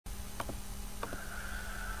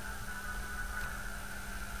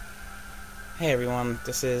Hey everyone,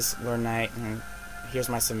 this is Lord Knight, and here's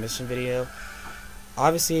my submission video.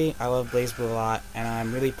 Obviously, I love BlazBlue a lot, and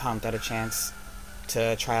I'm really pumped at a chance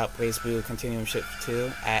to try out BlazBlue Continuum Shift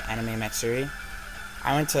 2 at Anime Matsuri.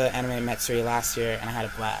 I went to Anime Matsuri last year, and I had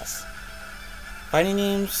a blast. Fighting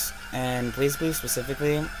games, and BlazBlue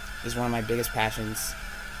specifically, is one of my biggest passions.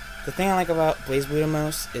 The thing I like about BlazBlue the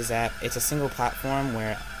most is that it's a single platform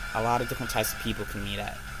where a lot of different types of people can meet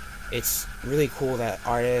at. It's really cool that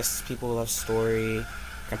artists, people who love story,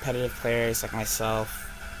 competitive players like myself,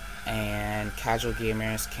 and casual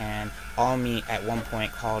gamers can all meet at one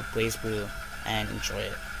point called BlazBlue and enjoy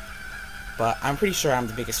it. But I'm pretty sure I'm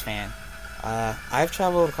the biggest fan. I've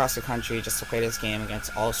traveled across the country just to play this game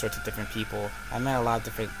against all sorts of different people. I've met a lot of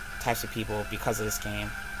different types of people because of this game.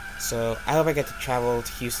 So I hope I get to travel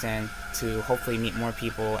to Houston to hopefully meet more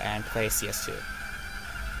people and play CS2.